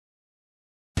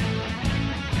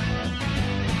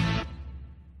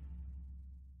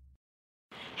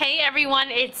Hey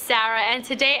everyone, it's Sarah, and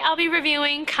today I'll be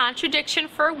reviewing Contradiction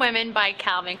for Women by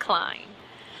Calvin Klein.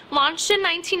 Launched in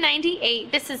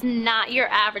 1998, this is not your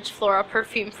average floral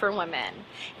perfume for women.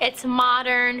 It's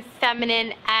modern,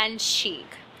 feminine, and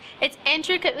chic. It's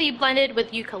intricately blended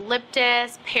with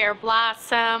eucalyptus, pear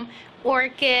blossom,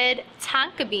 orchid,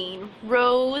 tonka bean,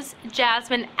 rose,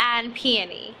 jasmine, and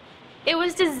peony. It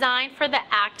was designed for the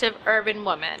active urban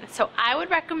woman, so I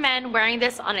would recommend wearing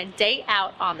this on a day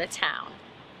out on the town.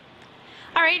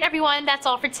 Alright everyone, that's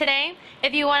all for today.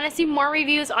 If you want to see more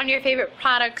reviews on your favorite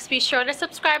products, be sure to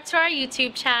subscribe to our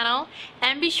YouTube channel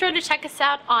and be sure to check us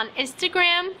out on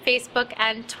Instagram, Facebook,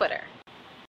 and Twitter.